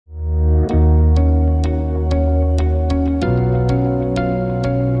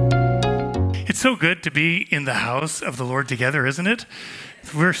so good to be in the house of the Lord together, isn't it?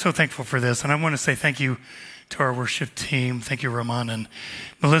 We're so thankful for this. And I want to say thank you to our worship team. Thank you, Roman and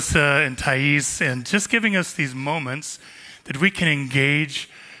Melissa and Thais, and just giving us these moments that we can engage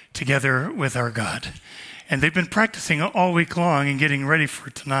together with our God. And they've been practicing all week long and getting ready for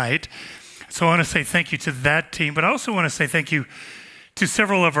tonight. So I want to say thank you to that team, but I also want to say thank you to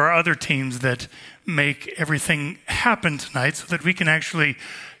several of our other teams that make everything happen tonight so that we can actually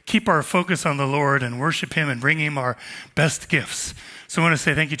keep our focus on the Lord and worship Him and bring Him our best gifts. So I want to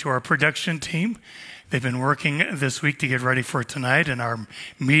say thank you to our production team. They've been working this week to get ready for tonight, and our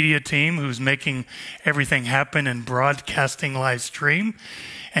media team who's making everything happen and broadcasting live stream,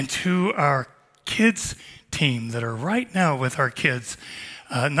 and to our kids team that are right now with our kids,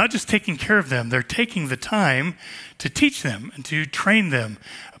 not just taking care of them, they're taking the time to teach them and to train them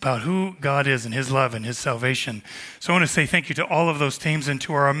about who God is and His love and His salvation. So I want to say thank you to all of those teams and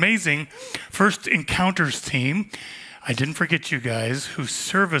to our amazing First Encounters team. I didn't forget you guys who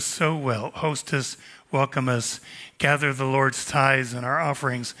serve us so well, host us, welcome us, gather the Lord's tithes and our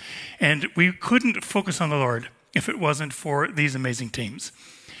offerings. And we couldn't focus on the Lord if it wasn't for these amazing teams.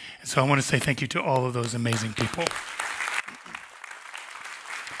 And so I want to say thank you to all of those amazing people.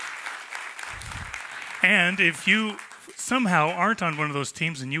 And if you somehow aren't on one of those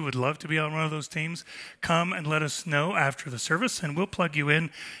teams and you would love to be on one of those teams, come and let us know after the service, and we'll plug you in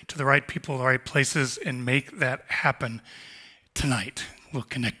to the right people, the right places, and make that happen tonight. We'll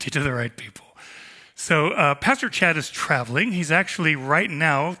connect you to the right people. So Pastor Chad is traveling. He's actually right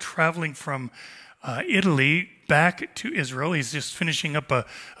now traveling from Italy back to Israel. He's just finishing up a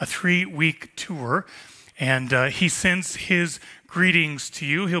 3-week tour, and he sends his greetings to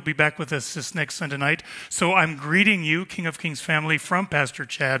you. He'll be back with us this next Sunday night. So I'm greeting you, King of Kings family, from Pastor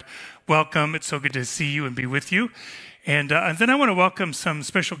Chad. Welcome. It's so good to see you and be with you. And then I want to welcome some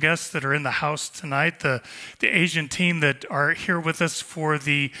special guests that are in the house tonight, the Asian team that are here with us for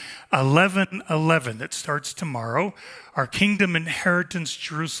the 11-11 that starts tomorrow. Our Kingdom Inheritance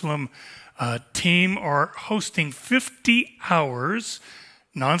Jerusalem team are hosting 50 hours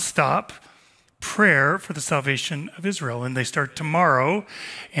nonstop prayer for the salvation of Israel, and they start tomorrow.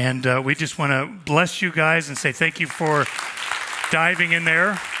 And we just want to bless you guys and say thank you for diving in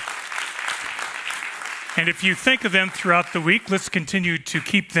there. And if you think of them throughout the week, let's continue to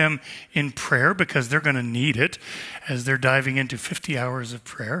keep them in prayer, because they're going to need it as they're diving into 50 hours of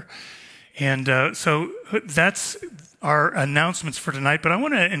prayer. And so that's our announcements for tonight. But I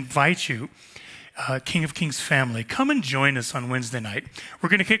want to invite you, King of Kings family, come and join us on Wednesday night. We're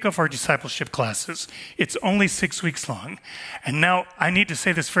going to kick off our discipleship classes. It's only 6 weeks long. And now I need to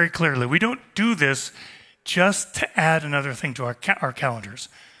say this very clearly. We don't do this just to add another thing to our calendars.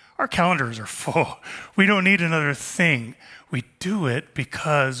 Our calendars are full. We don't need another thing. We do it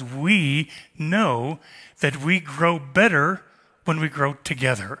because we know that we grow better when we grow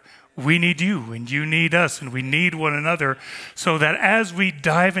together. We need you, and you need us, and we need one another, so that as we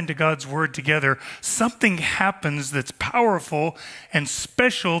dive into God's Word together, something happens that's powerful and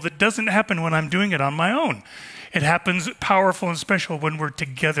special that doesn't happen when I'm doing it on my own. It happens powerful and special when we're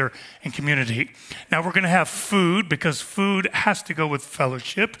together in community. Now, we're going to have food, because food has to go with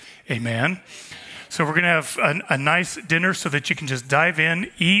fellowship. Amen. So we're going to have a nice dinner so that you can just dive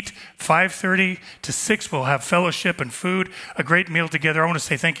in, eat. 5:30 to 6, we'll have fellowship and food, a great meal together. I want to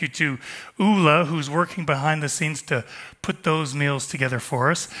say thank you to Ula, who's working behind the scenes to put those meals together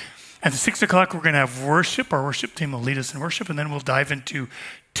for us. At 6 o'clock, we're going to have worship. Our worship team will lead us in worship, and then we'll dive into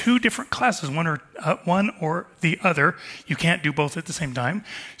 2 different classes, one or the other. You can't do both at the same time.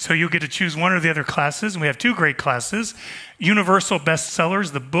 So you'll get to choose one or the other classes. And we have 2 great classes: universal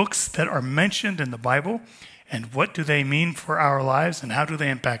bestsellers, the books that are mentioned in the Bible, and what do they mean for our lives and how do they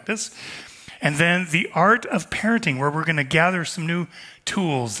impact us. And then the art of parenting, where we're going to gather some new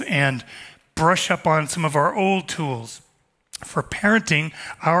tools and brush up on some of our old tools for parenting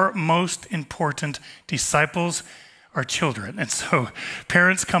our most important disciples, our children. And so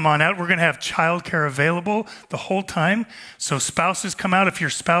parents, come on out. We're going to have childcare available the whole time. So spouses, come out. If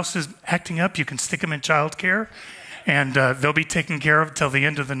your spouse is acting up, you can stick them in childcare, and they'll be taken care of till the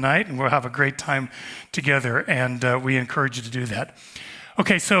end of the night, and we'll have a great time together. And we encourage you to do that.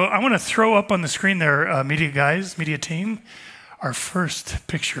 Okay, so I want to throw up on the screen there, media team, our first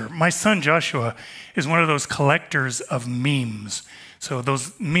picture. My son Joshua is one of those collectors of memes. So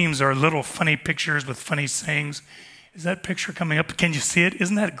those memes are little funny pictures with funny sayings. Is that picture coming up? Can you see it?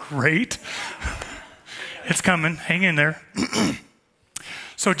 Isn't that great? It's coming. Hang in there.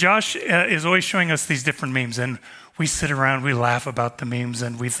 So Josh is always showing us these different memes, and we sit around, we laugh about the memes,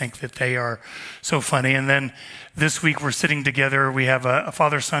 and we think that they are so funny. And then this week we're sitting together, we have a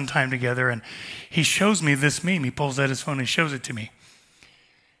father-son time together, and he shows me this meme. He pulls out his phone and shows it to me.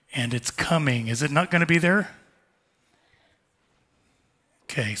 And it's coming. Is it not going to be there?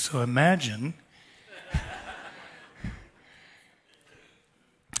 Okay, so imagine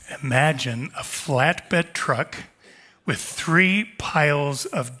a flatbed truck with 3 piles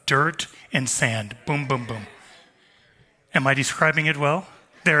of dirt and sand. Boom, boom, boom. Am I describing it well?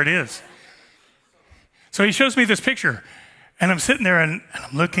 There it is. So he shows me this picture, and I'm sitting there, and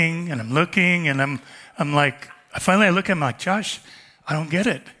I'm looking, and I'm like, finally I look at him like, Josh, I don't get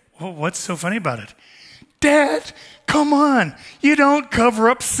it. Well, what's so funny about it? Dad, come on. You don't cover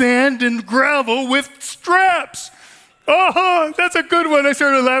up sand and gravel with straps. Oh, that's a good one. I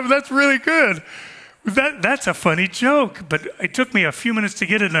started laughing. That's really good. That's a funny joke, but it took me a few minutes to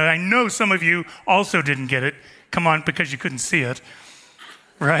get it, and I know some of you also didn't get it. Come on, because you couldn't see it,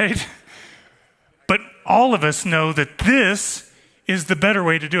 right? But all of us know that this is the better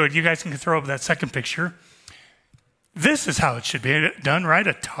way to do it. You guys can throw up that second picture. This is how it should be done, right?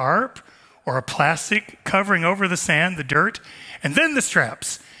 A tarp or a plastic covering over the sand, the dirt, and then the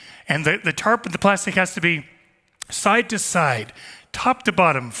straps. And the tarp and the plastic has to be side to side, top to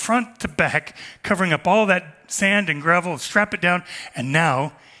bottom, front to back, covering up all that sand and gravel, strap it down, and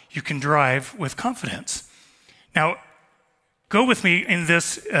now you can drive with confidence. Now, go with me in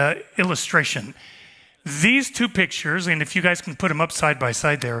this illustration. These 2 pictures, and if you guys can put them up side by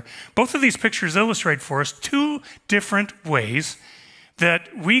side there, both of these pictures illustrate for us 2 different ways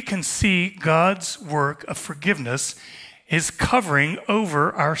that we can see God's work of forgiveness is covering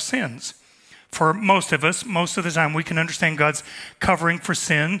over our sins. For most of us, most of the time, we can understand God's covering for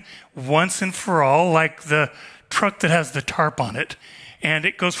sin once and for all, like the truck that has the tarp on it. And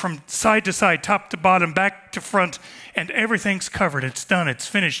it goes from side to side, top to bottom, back to front, and everything's covered. It's done, it's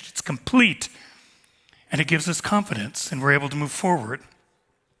finished, it's complete. And it gives us confidence, and we're able to move forward.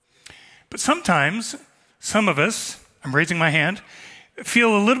 But sometimes, some of us, I'm raising my hand,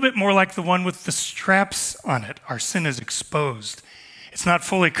 feel a little bit more like the one with the straps on it. Our sin is exposed. It's not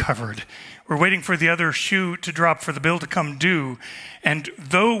fully covered. We're waiting for the other shoe to drop, for the bill to come due. And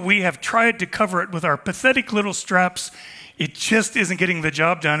though we have tried to cover it with our pathetic little straps, it just isn't getting the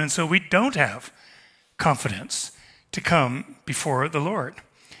job done. And so we don't have confidence to come before the Lord.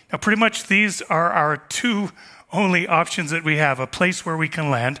 Now, pretty much these are our 2 only options that we have, a place where we can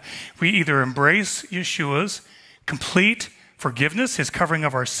land. We either embrace Yeshua's complete forgiveness, his covering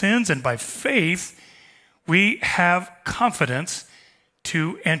of our sins, and by faith, we have confidence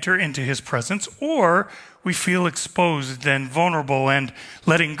to enter into his presence, or we feel exposed and vulnerable, and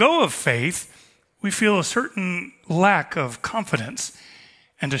letting go of faith, we feel a certain lack of confidence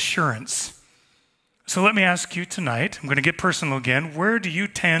and assurance. So let me ask you tonight, I'm going to get personal again, where do you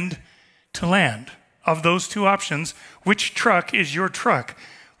tend to land? Of those 2 options, which truck is your truck?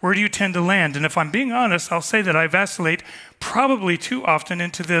 Where do you tend to land? And if I'm being honest, I'll say that I vacillate probably too often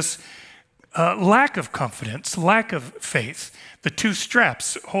into this lack of confidence, lack of faith. The 2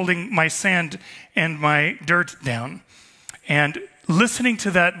 straps holding my sand and my dirt down. And listening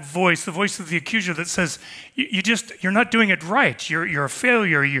to that voice, the voice of the accuser that says, you're not doing it right. You're a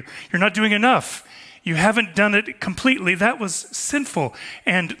failure. You're not doing enough. You haven't done it completely. That was sinful.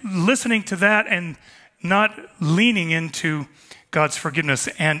 And listening to that and not leaning into God's forgiveness.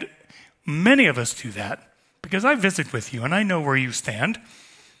 And many of us do that because I visit with you and I know where you stand,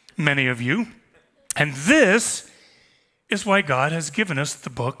 many of you. And this is why God has given us the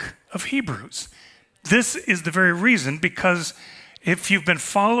book of Hebrews. This is the very reason, because if you've been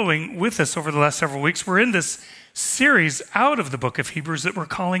following with us over the last several weeks, we're in this series out of the book of Hebrews that we're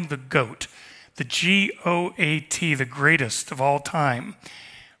calling the GOAT, the G-O-A-T, the greatest of all time,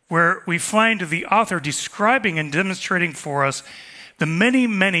 where we find the author describing and demonstrating for us the many,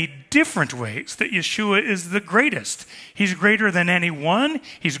 many different ways that Yeshua is the greatest. He's greater than anyone.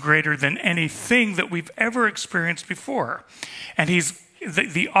 He's greater than anything that we've ever experienced before. And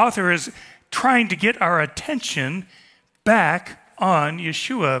the author is trying to get our attention back on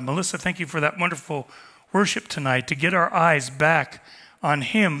Yeshua. Melissa, thank you for that wonderful worship tonight, to get our eyes back on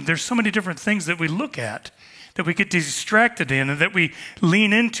him. There's so many different things that we look at, that we get distracted in, and that we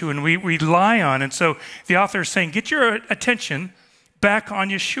lean into and we rely on. And so the author is saying, get your attention back on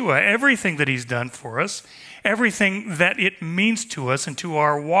Yeshua, everything that he's done for us, everything that it means to us and to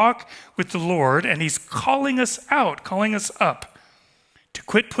our walk with the Lord. And he's calling us out, calling us up to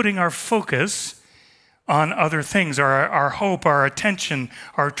quit putting our focus on other things, our hope, our attention,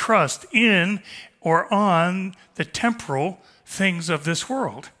 our trust in or on the temporal things of this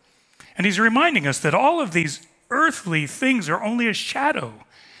world. And he's reminding us that all of these earthly things are only a shadow.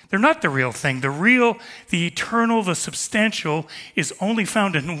 They're not the real thing. The real, the eternal, the substantial is only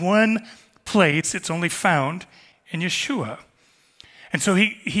found in one place. It's only found in Yeshua. And so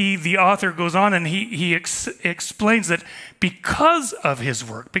the author goes on and he explains that because of his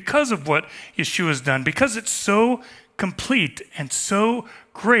work, because of what Yeshua has done, because it's so complete and so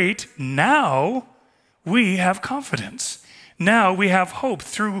great, now we have confidence. Now we have hope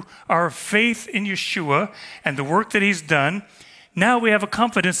through our faith in Yeshua and the work that he's done. Now we have a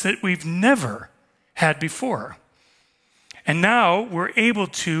confidence that we've never had before. And now we're able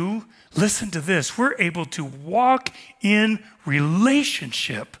to, listen to this, we're able to walk in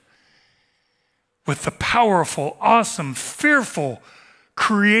relationship with the powerful, awesome, fearful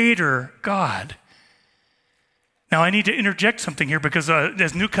Creator God. Now I need to interject something here because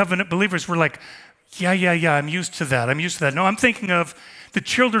as New Covenant believers, we're like, yeah, I'm used to that. No, I'm thinking of the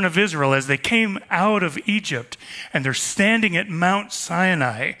children of Israel as they came out of Egypt and they're standing at Mount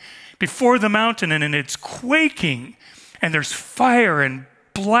Sinai before the mountain and it's quaking and there's fire and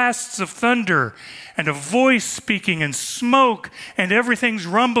blasts of thunder and a voice speaking and smoke and everything's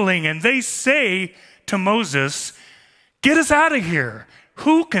rumbling and they say to Moses, get us out of here.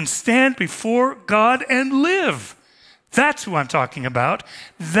 Who can stand before God and live? That's who I'm talking about.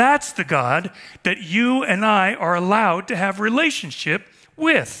 That's the God that you and I are allowed to have relationship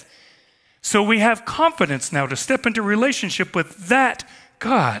with. So we have confidence now to step into relationship with that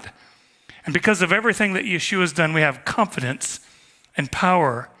God. And because of everything that Yeshua has done, we have confidence and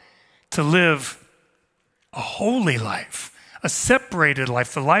power to live a holy life, a separated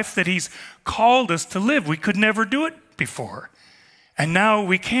life, the life that he's called us to live. We could never do it before. And now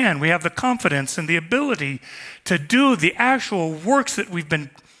we can. We have the confidence and the ability to do the actual works that we've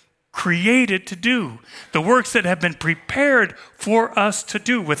been created to do, the works that have been prepared for us to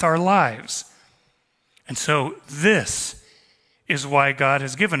do with our lives. And so this is why God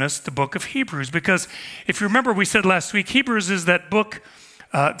has given us the book of Hebrews. Because if you remember, we said last week, Hebrews is that book,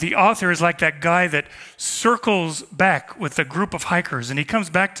 the author is like that guy that circles back with a group of hikers. And he comes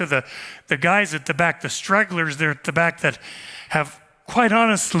back to the guys at the back, the stragglers there at the back that have quite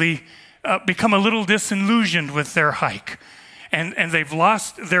honestly become a little disillusioned with their hike. And they've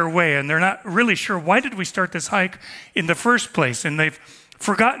lost their way and they're not really sure, why did we start this hike in the first place? And they've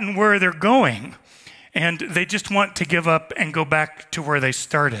forgotten where they're going. And they just want to give up and go back to where they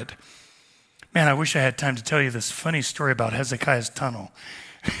started. Man, I wish I had time to tell you this funny story about Hezekiah's tunnel.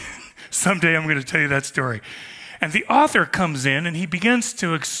 Someday I'm going to tell you that story. And the author comes in and he begins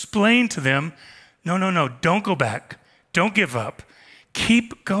to explain to them, no, don't go back. Don't give up.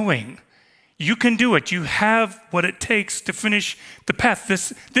 Keep going. You can do it. You have what it takes to finish the path.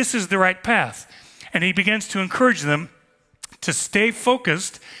 This is the right path. And he begins to encourage them to stay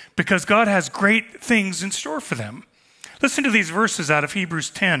focused because God has great things in store for them. Listen to these verses out of Hebrews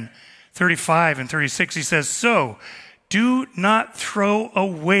 10, 35 and 36. He says, so do not throw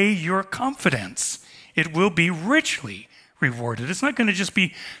away your confidence. It will be richly rewarded. It's not going to just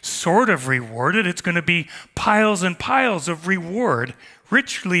be sort of rewarded. It's going to be piles and piles of reward,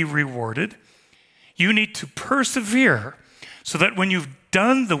 richly rewarded. You need to persevere so that when you've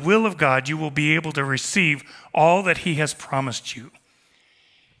done the will of God, you will be able to receive all that he has promised you.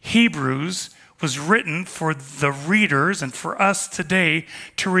 Hebrews was written for the readers and for us today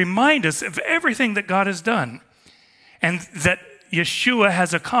to remind us of everything that God has done and that Yeshua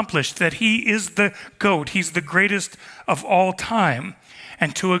has accomplished, that he is the GOAT, he's the greatest of all time,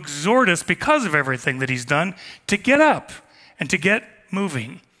 and to exhort us because of everything that he's done to get up and to get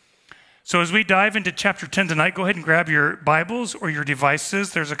moving. So as we dive into chapter 10 tonight, go ahead and grab your Bibles or your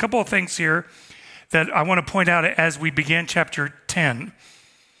devices. There's a couple of things here that I want to point out as we begin chapter 10.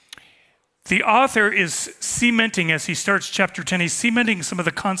 The author is cementing, as he starts chapter 10, he's cementing some of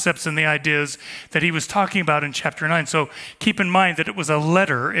the concepts and the ideas that he was talking about in chapter 9. So keep in mind that it was a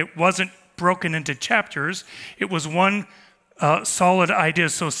letter. It wasn't broken into chapters. It was one solid idea.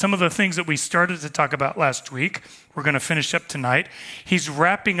 So some of the things that we started to talk about last week, we're going to finish up tonight. He's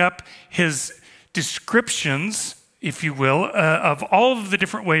wrapping up his descriptions, if you will, of all of the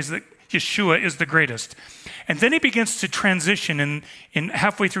different ways that Yeshua is the greatest. And then he begins to transition in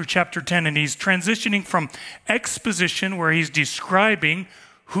halfway through chapter 10, and he's transitioning from exposition, where he's describing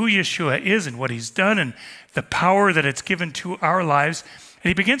who Yeshua is and what he's done and the power that it's given to our lives. And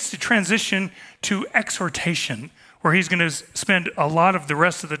he begins to transition to exhortation, where he's going to spend a lot of the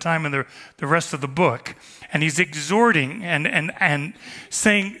rest of the time in the rest of the book. And he's exhorting and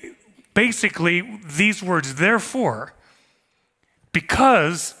saying basically these words, therefore,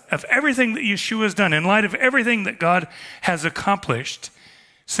 because of everything that Yeshua has done, in light of everything that God has accomplished,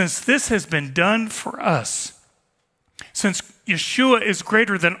 since this has been done for us, Since Yeshua is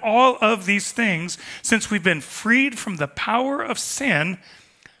greater than all of these things, since we've been freed from the power of sin,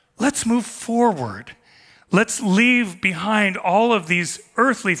 let's move forward. Let's leave behind all of these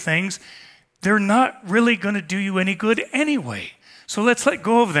earthly things. They're not really going to do you any good anyway. So let's let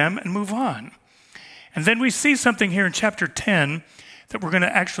go of them and move on. And then we see something here in chapter 10 that we're going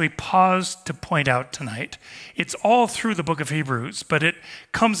to actually pause to point out tonight. It's all through the book of Hebrews, but it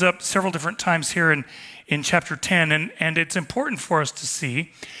comes up several different times here in chapter 10. And it's important for us to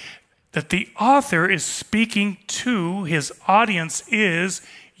see that the author is speaking to his audience is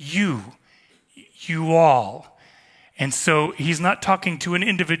you all. And so he's not talking to an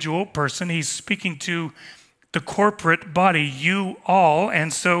individual person. He's speaking to the corporate body, you all.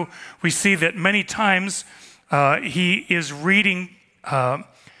 And so we see that many times he is reading to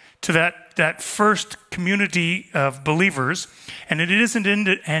that first community of believers, and it isn't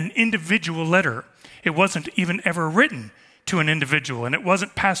an individual letter. It wasn't even ever written to an individual, and it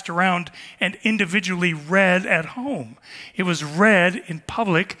wasn't passed around and individually read at home. It was read in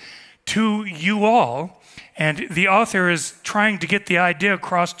public to you all, and the author is trying to get the idea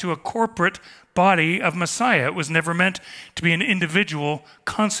across to a corporate body of Messiah. It was never meant to be an individual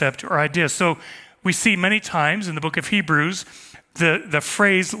concept or idea. So we see many times in the book of Hebrews the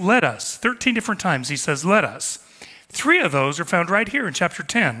phrase, let us. 13 different times he says, let us. 3 of those are found right here in chapter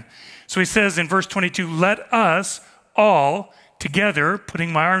 10. So he says in verse 22, let us all together,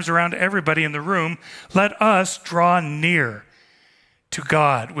 putting my arms around everybody in the room, let us draw near to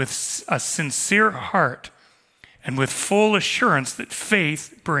God with a sincere heart and with full assurance that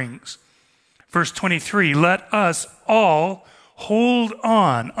faith brings. Verse 23, let us all hold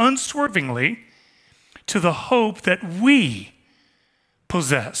on unswervingly to the hope that we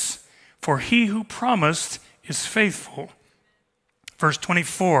possess, for he who promised is faithful. Verse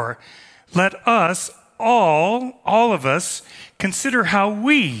 24, let us all of us, consider how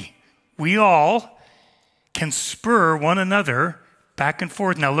we all can spur one another back and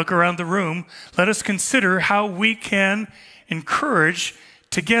forth. Now look around the room. Let us consider how we can encourage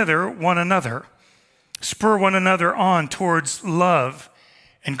together one another, spur one another on towards love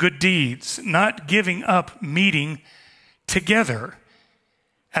and good deeds, not giving up meeting together,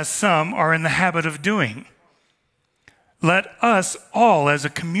 as some are in the habit of doing. Let us all as a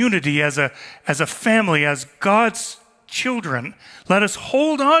community, as a family, as God's children, let us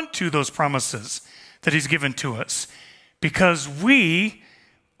hold on to those promises that he's given to us, because we,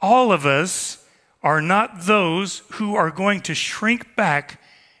 all of us, are not those who are going to shrink back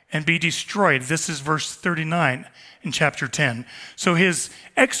and be destroyed. This is verse 39 in chapter 10. So his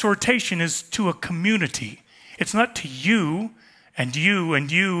exhortation is to a community. It's not to you and you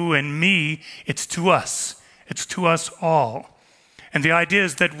and you and me. It's to us. It's to us all. And the idea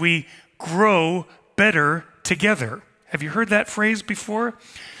is that we grow better together. Have you heard that phrase before?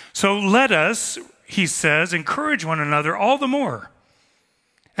 So let us, he says, encourage one another all the more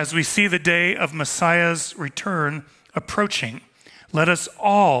as we see the day of Messiah's return approaching. Let us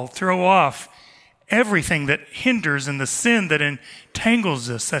all throw off everything that hinders and the sin that entangles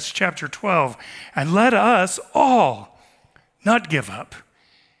us. That's chapter 12. And let us all not give up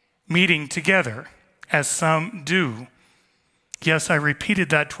meeting together as some do. Yes, I repeated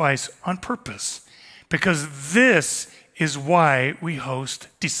that twice on purpose, because this is why we host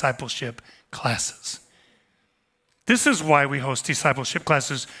discipleship classes. This is why we host discipleship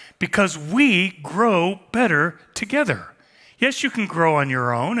classes, because we grow better together. Yes, you can grow on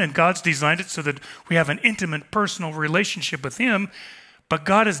your own, and God's designed it so that we have an intimate, personal relationship with him, but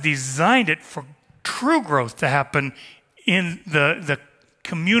God has designed it for true growth to happen in the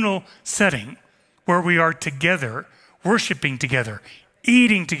communal setting where we are together, worshiping together,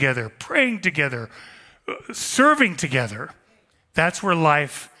 eating together, praying together, serving together. That's where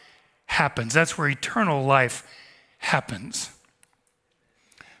life happens. That's where eternal life happens.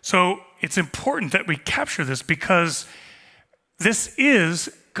 So it's important that we capture this, because this is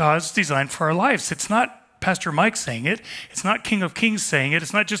God's design for our lives. It's not Pastor Mike saying it. It's not King of Kings saying it.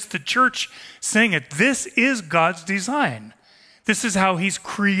 It's not just the church saying it. This is God's design. This is how he's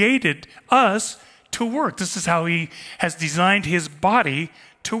created us to work. This is how he has designed his body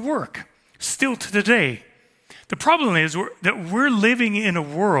to work, still to today. The problem is that we're living in a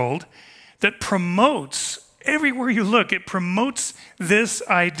world that promotes, everywhere you look, it promotes this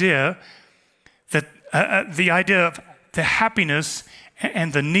idea that the idea of the happiness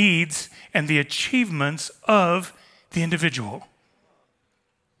and the needs and the achievements of the individual.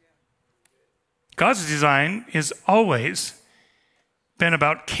 God's design is always been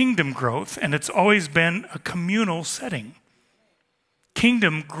about kingdom growth, and it's always been a communal setting.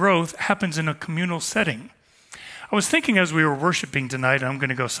 Kingdom growth happens in a communal setting. I was thinking as we were worshiping tonight, and I'm going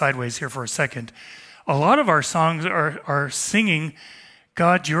to go sideways here for a second, a lot of our songs are singing,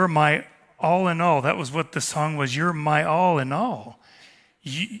 God, you're my all in all. That was what the song was, you're my all in all.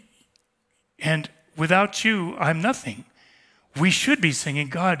 And without you, I'm nothing. We should be singing,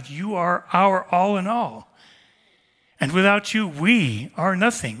 God, you are our all in all. And without you, we are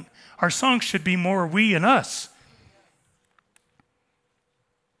nothing. Our songs should be more we and us.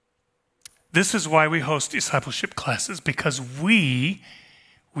 This is why we host discipleship classes, because we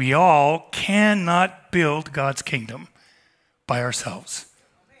all cannot build God's kingdom by ourselves.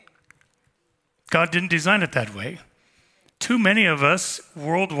 God didn't design it that way. Too many of us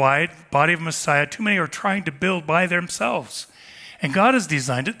worldwide, body of Messiah, too many are trying to build by themselves. And God has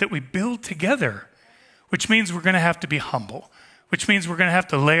designed it that we build together, which means we're going to have to be humble, which means we're going to have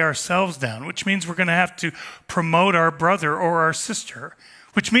to lay ourselves down, which means we're going to have to promote our brother or our sister,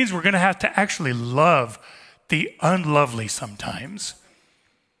 which means we're going to have to actually love the unlovely sometimes.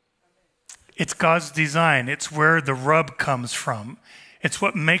 It's God's design. It's where the rub comes from. It's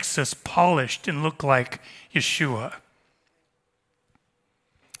what makes us polished and look like Yeshua.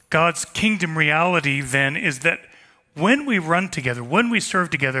 God's kingdom reality then is that when we run together, when we serve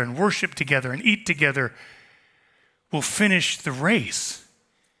together and worship together and eat together, we'll finish the race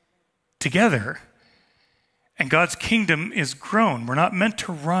together. And God's kingdom is grown. We're not meant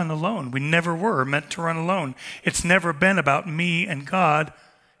to run alone. We never were meant to run alone. It's never been about me and God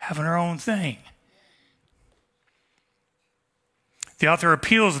having our own thing. The author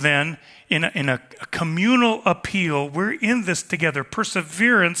appeals then in a communal appeal. We're in this together.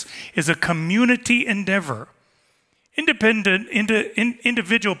 Perseverance is a community endeavor.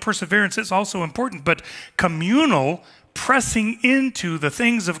 Individual perseverance is also important, but communal pressing into the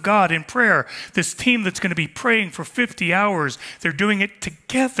things of God in prayer. This team that's going to be praying for 50 hours, they're doing it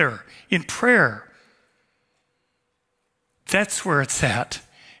together in prayer. That's where it's at.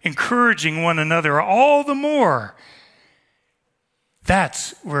 Encouraging one another all the more.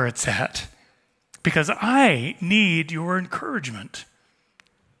 That's where it's at. Because I need your encouragement.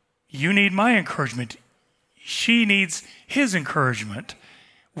 You need my encouragement. She needs his encouragement.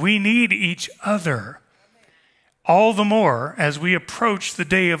 We need each other. All the more as we approach the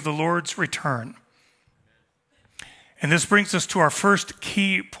day of the Lord's return. And this brings us to our first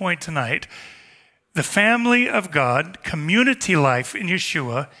key point tonight. The family of God, community life in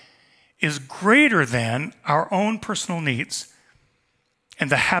Yeshua, is greater than our own personal needs and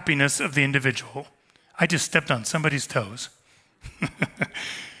the happiness of the individual. I just stepped on somebody's toes.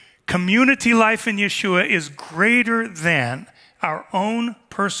 Community life in Yeshua is greater than our own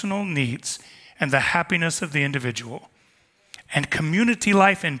personal needs and the happiness of the individual. And community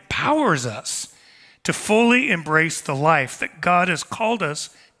life empowers us to fully embrace the life that God has called us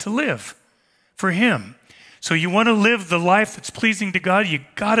to live for him. So you want to live the life that's pleasing to God, you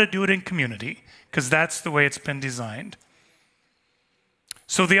got to do it in community, because that's the way it's been designed.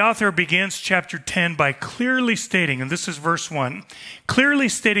 So the author begins chapter 10 by clearly stating, and this is verse 1, clearly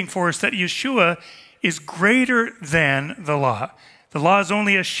stating for us that Yeshua is greater than the law. The law is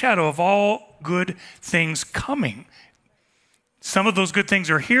only a shadow of all good things coming. Some of those good things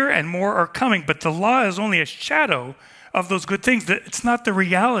are here and more are coming, but the law is only a shadow of those good things. It's not the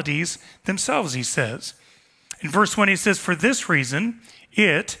realities themselves, he says. In verse 1, he says, for this reason,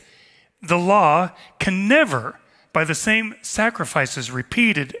 the law, can never, by the same sacrifices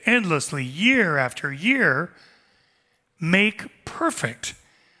repeated endlessly year after year, make perfect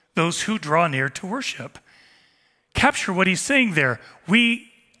those who draw near to worship. Capture what he's saying there.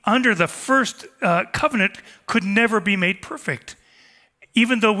 We, under the first covenant, could never be made perfect.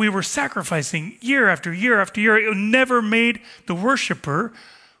 Even though we were sacrificing year after year after year, it never made the worshiper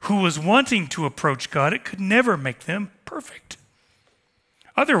who was wanting to approach God, it could never make them perfect.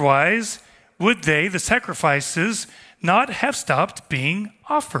 Otherwise, would they, the sacrifices, not have stopped being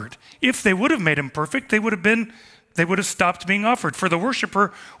offered? If they would have made them perfect, they would have stopped being offered, for the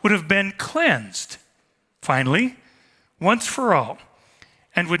worshiper would have been cleansed, finally, once for all,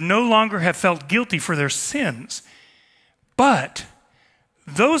 and would no longer have felt guilty for their sins. But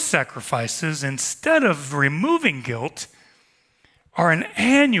those sacrifices, instead of removing guilt, are an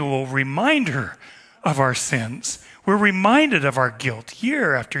annual reminder of our sins. We're reminded of our guilt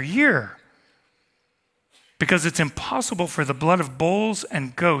year after year, because it's impossible for the blood of bulls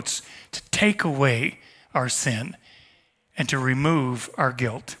and goats to take away our sin and to remove our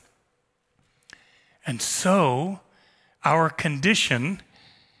guilt. And so, our condition,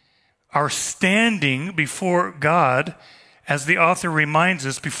 our standing before God, as the author reminds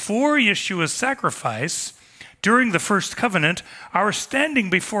us, before Yeshua's sacrifice, during the first covenant, our standing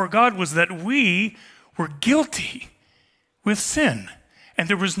before God was that we were guilty with sin, and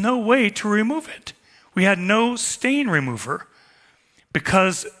there was no way to remove it. We had no stain remover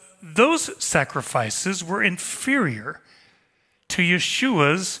because those sacrifices were inferior to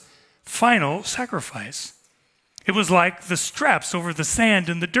Yeshua's final sacrifice. It was like the straps over the sand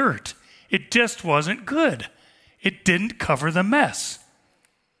and the dirt. It just wasn't good. It didn't cover the mess.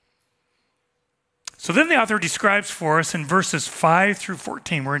 So then the author describes for us in verses 5 through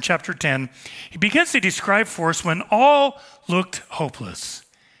 14, we're in chapter 10, he begins to describe for us when all looked hopeless.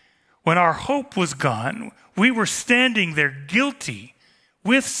 When our hope was gone, we were standing there guilty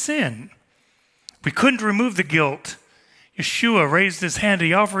with sin. We couldn't remove the guilt. Yeshua raised his hand,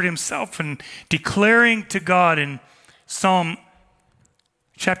 he offered himself, and declaring to God in Psalm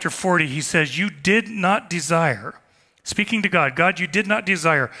chapter 40, he says, you did not desire, speaking to God, God, you did not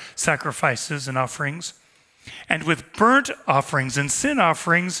desire sacrifices and offerings, and with burnt offerings and sin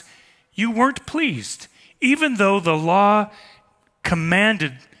offerings, you weren't pleased, even though the law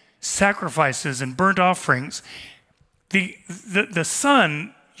commanded sacrifices and burnt offerings. The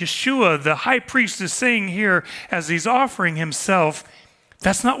Son, Yeshua, the high priest, is saying here as he's offering himself,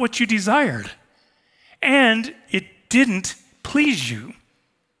 that's not what you desired. And it didn't please you.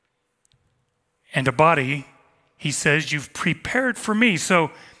 And a body, he says, you've prepared for me.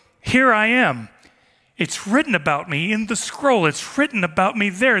 So here I am. It's written about me in the scroll. It's written about me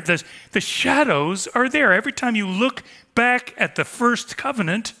there. The shadows are there. Every time you look back at the first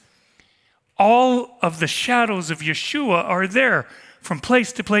covenant, all of the shadows of Yeshua are there from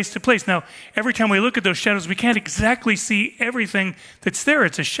place to place to place. Now, every time we look at those shadows, we can't exactly see everything that's there.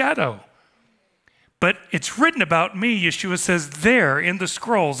 It's a shadow. But it's written about me, Yeshua says, there in the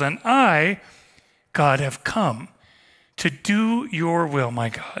scrolls. And I, God, have come to do your will, my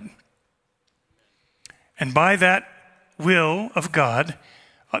God. And by that will of God,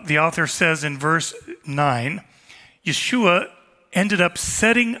 the author says in verse 9, Yeshua ended up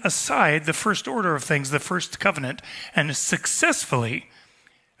setting aside the first order of things, the first covenant, and successfully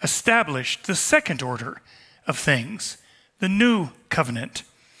established the second order of things, the new covenant.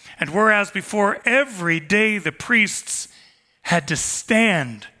 And whereas before every day the priests had to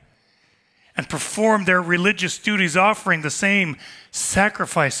stand and perform their religious duties, offering the same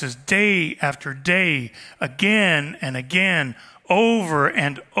sacrifices day after day, again and again, over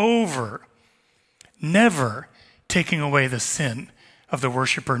and over, never taking away the sin of the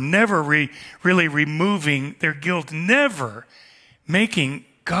worshiper, never really removing their guilt, never making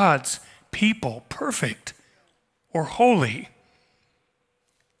God's people perfect or holy.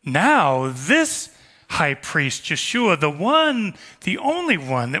 Now, this high priest, Yeshua, the only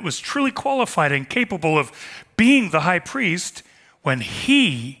one that was truly qualified and capable of being the high priest, when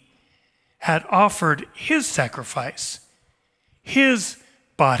he had offered his sacrifice, his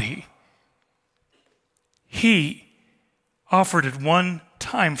body, he offered it one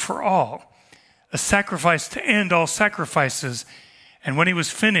time for all, a sacrifice to end all sacrifices. And when he was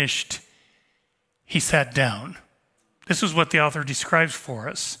finished, he sat down. This is what the author describes for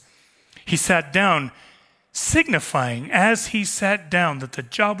us. He sat down, signifying as he sat down that the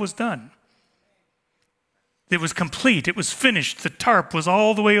job was done. It was complete. It was finished. The tarp was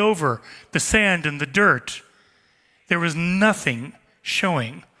all the way over the sand and the dirt. There was nothing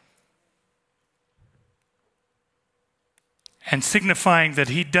showing. And signifying that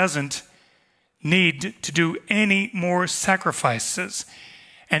he doesn't need to do any more sacrifices.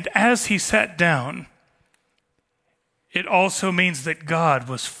 And as he sat down, it also means that God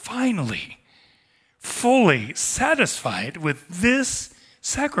was finally, fully satisfied with this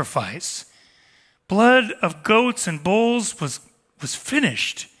sacrifice. Blood of goats and bulls was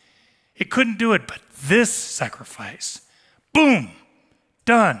finished. It couldn't do it, but this sacrifice, boom,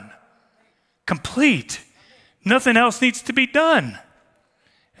 done, complete. Nothing else needs to be done.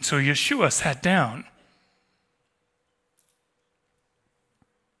 And so Yeshua sat down.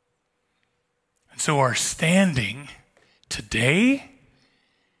 And so our standing today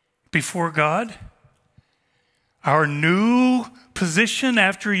before God, our new position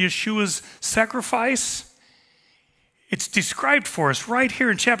after Yeshua's sacrifice, it's described for us right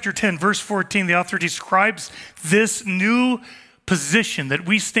here in chapter 10, verse 14. The author describes this new position that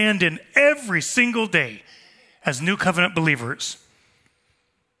we stand in every single day as new covenant believers.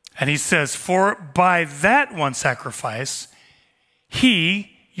 And he says, for by that one sacrifice,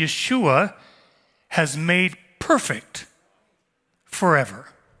 he, Yeshua, has made perfect forever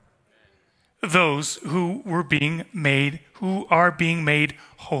those who are being made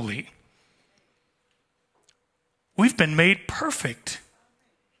holy. We've been made perfect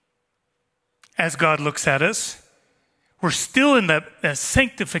as God looks at us. We're still in the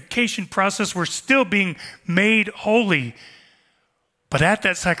sanctification process. We're still being made holy. But at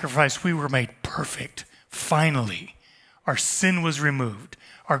that sacrifice, we were made perfect. Finally, our sin was removed.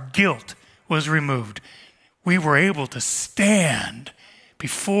 Our guilt was removed. We were able to stand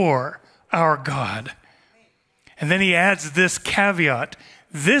before our God. And then he adds this caveat.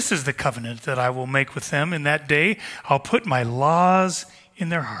 This is the covenant that I will make with them in that day. I'll put my laws in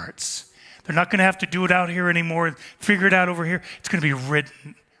their hearts. They're not going to have to do it out here anymore, figure it out over here. It's going to be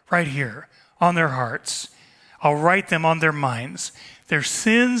written right here on their hearts. I'll write them on their minds. Their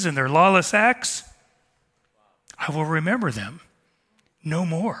sins and their lawless acts, I will remember them no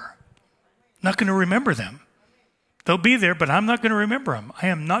more. Not going to remember them. They'll be there, but I'm not going to remember them. I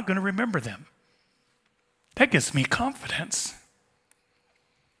am not going to remember them. That gives me confidence.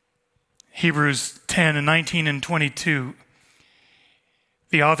 Hebrews 10 and 19 and 22.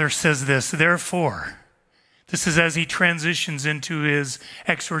 The author says this, therefore, this is as he transitions into his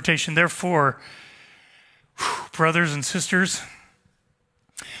exhortation. Therefore, brothers and sisters,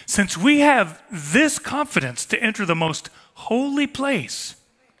 since we have this confidence to enter the most holy place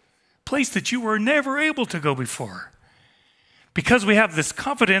that you were never able to go before, because we have this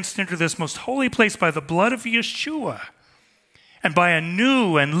confidence to enter this most holy place by the blood of Yeshua and by a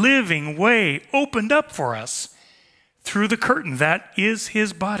new and living way opened up for us through the curtain that is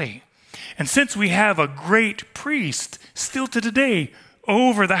his body. And since we have a great priest still to today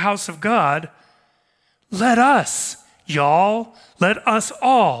over the house of God, let us all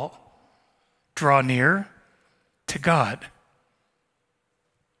draw near to God.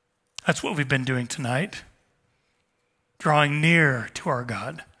 That's what we've been doing tonight, drawing near to our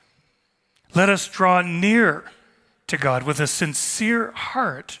God. Let us draw near to God with a sincere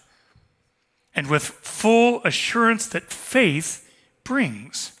heart and with full assurance that faith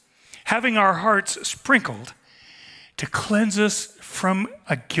brings, having our hearts sprinkled to cleanse us from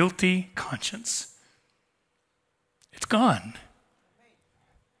a guilty conscience. It's gone.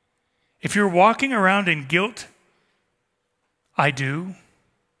 If you're walking around in guilt, I do.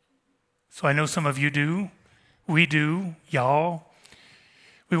 So I know some of you do. We do, y'all.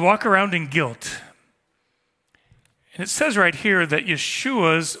 We walk around in guilt. And it says right here that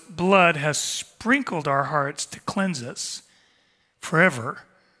Yeshua's blood has sprinkled our hearts to cleanse us forever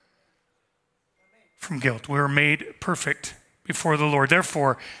from guilt. We were made perfect before the Lord.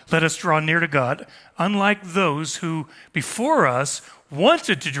 Therefore, let us draw near to God, unlike those who before us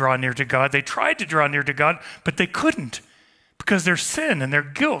wanted to draw near to God. They tried to draw near to God, but they couldn't because their sin and their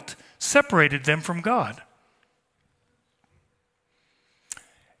guilt separated them from God.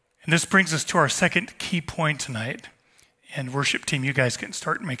 And this brings us to our second key point tonight. And worship team, you guys can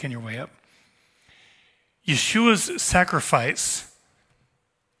start making your way up. Yeshua's sacrifice,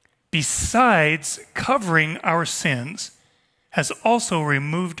 besides covering our sins, has also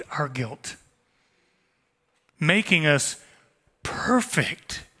removed our guilt, making us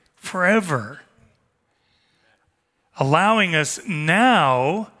perfect forever, allowing us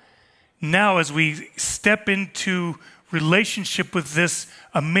now as we step into relationship with this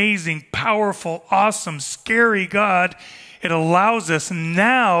amazing, powerful, awesome, scary God, it allows us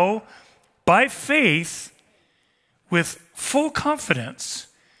now, by faith, with full confidence,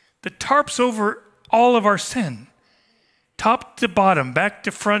 that tarps over all of our sin, top to bottom, back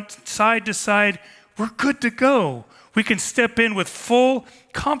to front, side to side. We're good to go. We can step in with full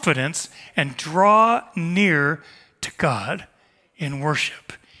confidence and draw near to God in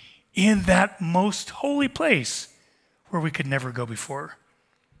worship, in that most holy place where we could never go before.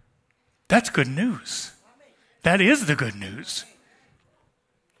 That's good news. That is the good news.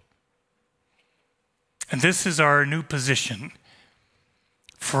 And this is our new position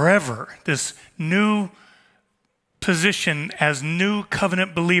forever, this new position as new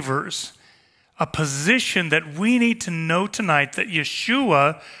covenant believers, a position that we need to know tonight that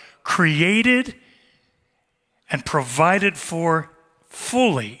Yeshua created and provided for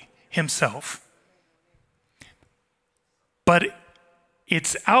fully himself. But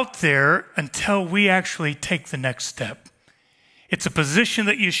it's out there until we actually take the next step. It's a position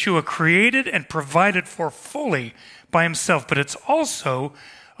that Yeshua created and provided for fully by himself, but it's also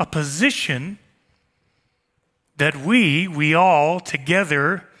a position that we all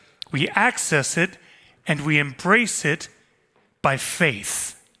together, we access it and we embrace it by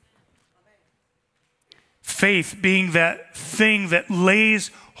faith. Faith being that thing that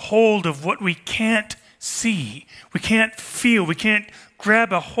lays hold of what we can't see, we can't feel, we can't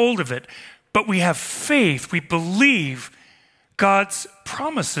grab a hold of it, but we have faith. We believe God's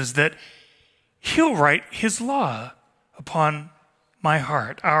promises that he'll write his law upon my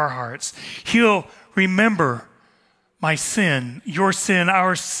heart, our hearts. He'll remember my sin, your sin,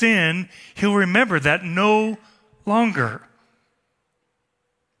 our sin, he'll remember that no longer.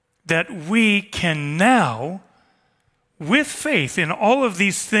 That we can now, with faith in all of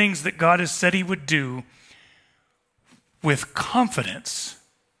these things that God has said he would do, with confidence,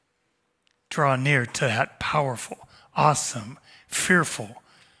 draw near to that powerful, awesome, fearful,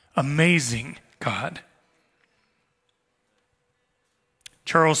 amazing God.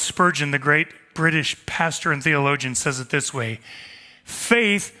 Charles Spurgeon, the great British pastor and theologian, says it this way: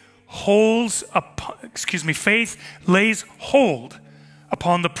 faith lays hold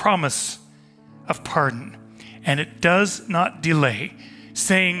upon the promise of pardon, and it does not delay,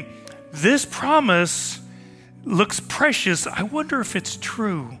 saying, this promise looks precious. I wonder if it's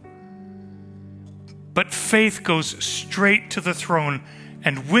true. But faith goes straight to the throne,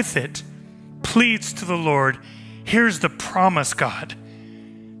 and with it pleads to the Lord, here's the promise, God.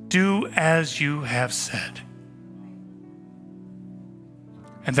 Do as you have said.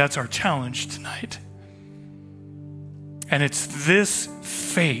 And that's our challenge tonight. And it's this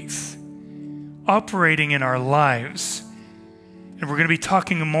faith operating in our lives. And we're going to be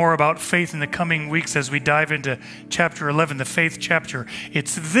talking more about faith in the coming weeks as we dive into chapter 11, the faith chapter.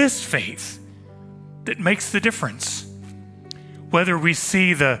 It's this faith that makes the difference. Whether we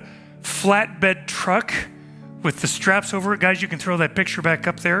see the flatbed truck with the straps over it. Guys, you can throw that picture back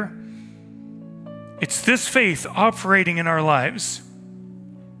up there. It's this faith operating in our lives.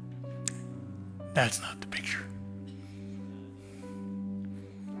 That's not the picture.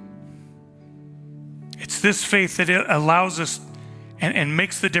 It's this faith that it allows us and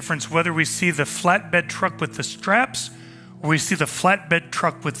makes the difference whether we see the flatbed truck with the straps or we see the flatbed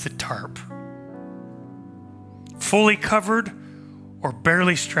truck with the tarp. Fully covered or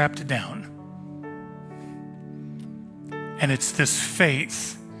barely strapped down. And it's this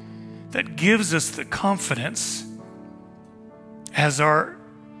faith that gives us the confidence, as our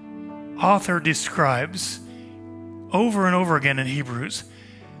author describes over and over again in Hebrews,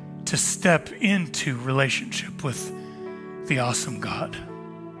 to step into relationship with the awesome God.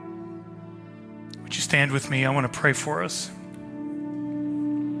 Would you stand with me? I want to pray for us.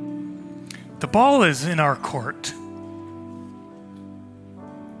 The ball is in our court.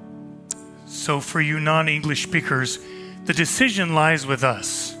 So for you non-English speakers, the decision lies with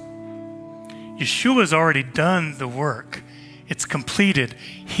us. Yeshua's already done the work. It's completed.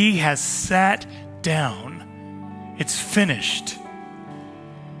 He has sat down. It's finished.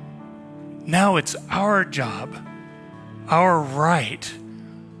 Now it's our job, our right,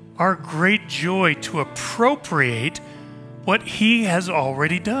 our great joy to appropriate what he has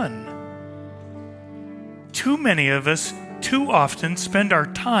already done. Too many of us, too often, spend our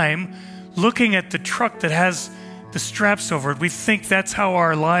time looking at the truck that has the straps over it. We think that's how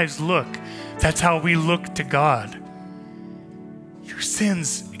our lives look. That's how we look to God. Your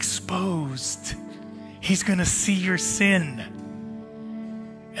sin's exposed. He's going to see your sin.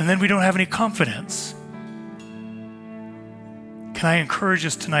 And then we don't have any confidence. Can I encourage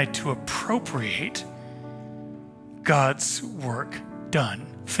us tonight to appropriate God's work done,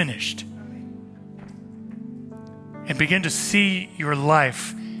 finished, and begin to see your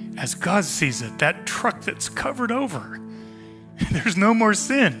life as God sees it, that truck that's covered over. There's no more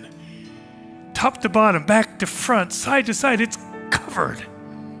sin. Top to bottom, back to front, side to side, it's covered.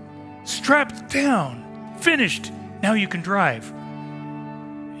 Strapped down, finished. Now you can drive.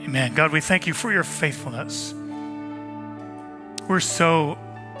 Amen. God, we thank you for your faithfulness. We're so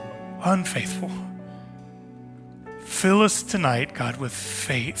unfaithful. Fill us tonight, God, with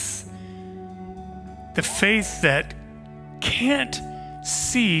faith. The faith that can't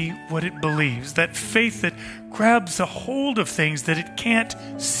see what it believes. That faith that grabs a hold of things that it can't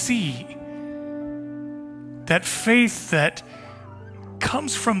see. That faith that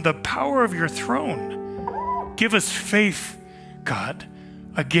comes from the power of your throne. Give us faith, God,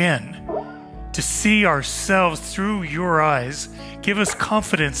 again, to see ourselves through your eyes. Give us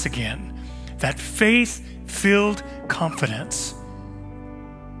confidence again. That faith-filled confidence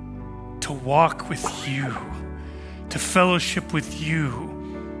to walk with you, to fellowship with you,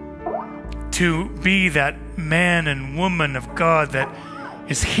 to be that man and woman of God that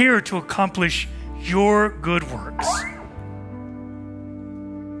is here to accomplish your good works.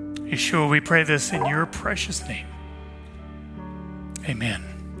 Yeshua, we pray this in your precious name. Amen.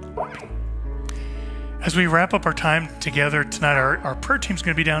 As we wrap up our time together tonight, our prayer team's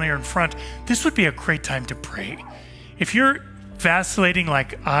going to be down here in front. This would be a great time to pray. If you're vacillating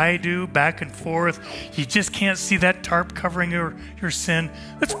like I do, back and forth, you just can't see that tarp covering your sin,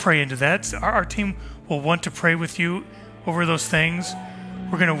 let's pray into that. Our team will want to pray with you over those things.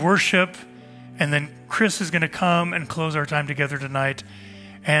 We're going to worship, And then Chris is going to come and close our time together tonight.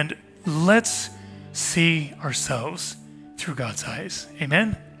 And let's see ourselves through God's eyes.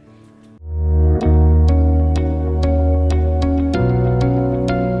 Amen.